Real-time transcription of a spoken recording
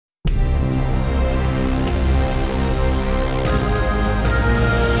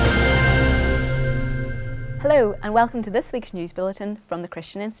Hello and welcome to this week's news bulletin from the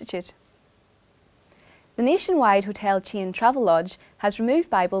Christian Institute. The nationwide hotel chain Travelodge has removed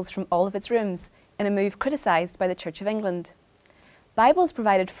Bibles from all of its rooms in a move criticised by the Church of England. Bibles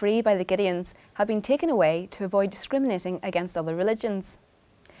provided free by the Gideons have been taken away to avoid discriminating against other religions.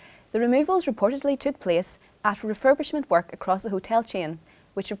 The removals reportedly took place after refurbishment work across the hotel chain,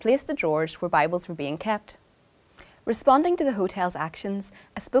 which replaced the drawers where Bibles were being kept. Responding to the hotel's actions,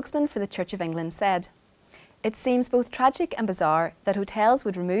 a spokesman for the Church of England said, "It seems both tragic and bizarre that hotels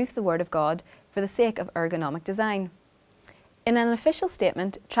would remove the Word of God for the sake of ergonomic design." In an official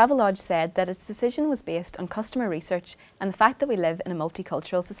statement, Travelodge said that its decision was based on customer research and the fact that we live in a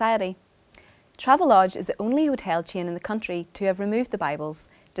multicultural society. Travelodge is the only hotel chain in the country to have removed the Bibles,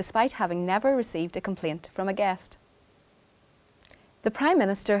 despite having never received a complaint from a guest. The Prime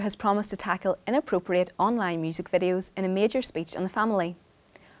Minister has promised to tackle inappropriate online music videos in a major speech on the family.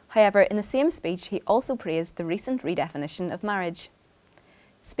 However, in the same speech, he also praised the recent redefinition of marriage.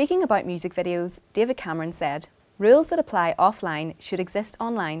 Speaking about music videos, David Cameron said, "Rules that apply offline should exist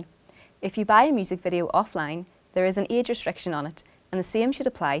online. If you buy a music video offline, there is an age restriction on it, and the same should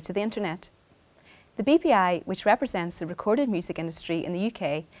apply to the internet." The BPI, which represents the recorded music industry in the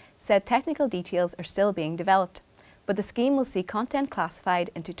UK, said technical details are still being developed, but the scheme will see content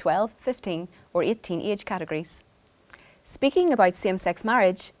classified into 12, 15 or 18 age categories. Speaking about same-sex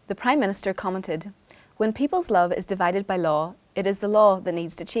marriage, the Prime Minister commented, "When people's love is divided by law, it is the law that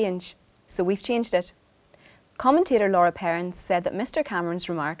needs to change. So we've changed it." Commentator Laura Perrins said that Mr Cameron's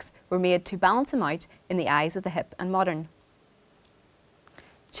remarks were made to balance him out in the eyes of the hip and modern.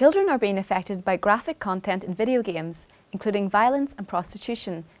 Children are being affected by graphic content in video games, including violence and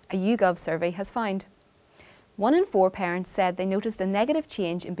prostitution, a YouGov survey has found. 1 in 4 parents said they noticed a negative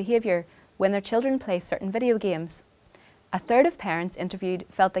change in behaviour when their children play certain video games. A third of parents interviewed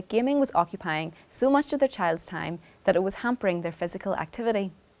felt that gaming was occupying so much of their child's time that it was hampering their physical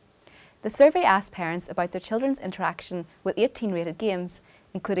activity. The survey asked parents about their children's interaction with 18-rated games,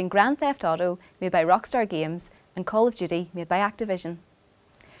 including Grand Theft Auto made by Rockstar Games and Call of Duty made by Activision.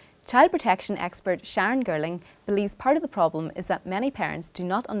 Child protection expert Sharon Gerling believes part of the problem is that many parents do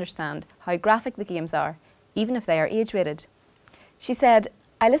not understand how graphic the games are, even if they are age-rated. She said,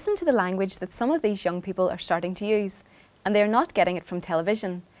 "I listen to the language that some of these young people are starting to use, and they are not getting it from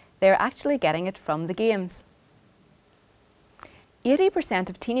television, they are actually getting it from the games." 80%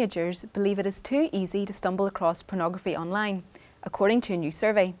 of teenagers believe it is too easy to stumble across pornography online, according to a new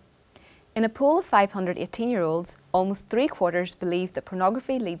survey. In a poll of 500 18-year-olds, almost 3/4 believe that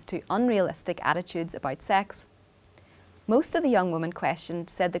pornography leads to unrealistic attitudes about sex. Most of the young women questioned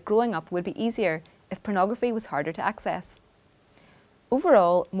said that growing up would be easier if pornography was harder to access.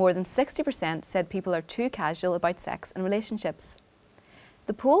 Overall, more than 60% said people are too casual about sex and relationships.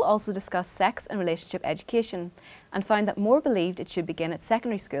 The poll also discussed sex and relationship education and found that more believed it should begin at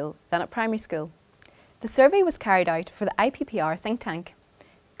secondary school than at primary school. The survey was carried out for the IPPR think tank.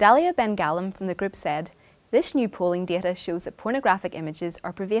 Dalia Ben-Galim from the group said, "This new polling data shows that pornographic images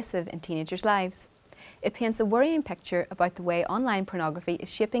are pervasive in teenagers' lives. It paints a worrying picture about the way online pornography is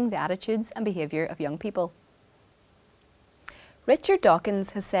shaping the attitudes and behaviour of young people." Richard Dawkins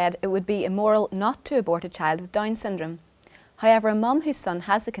has said it would be immoral not to abort a child with Down syndrome. However, a mum whose son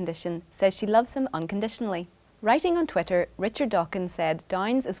has the condition says she loves him unconditionally. Writing on Twitter, Richard Dawkins said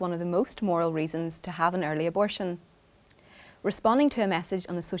Downs is one of the most moral reasons to have an early abortion. Responding to a message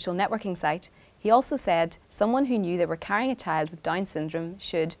on the social networking site, he also said someone who knew they were carrying a child with Down syndrome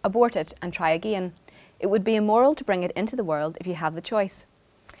should abort it and try again. It would be immoral to bring it into the world if you have the choice.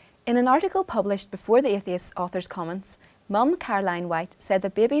 In an article published before the Atheist author's comments, mum Caroline White said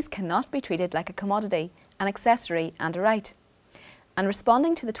that babies cannot be treated like a commodity, an accessory and a right. And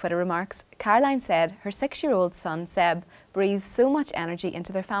responding to the Twitter remarks, Caroline said her 6-year-old son Seb breathes so much energy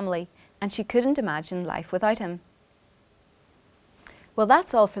into their family and she couldn't imagine life without him. Well,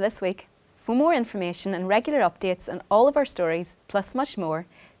 that's all for this week. For more information and regular updates on all of our stories, plus much more,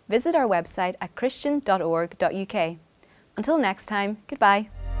 visit our website at christian.org.uk. Until next time, goodbye.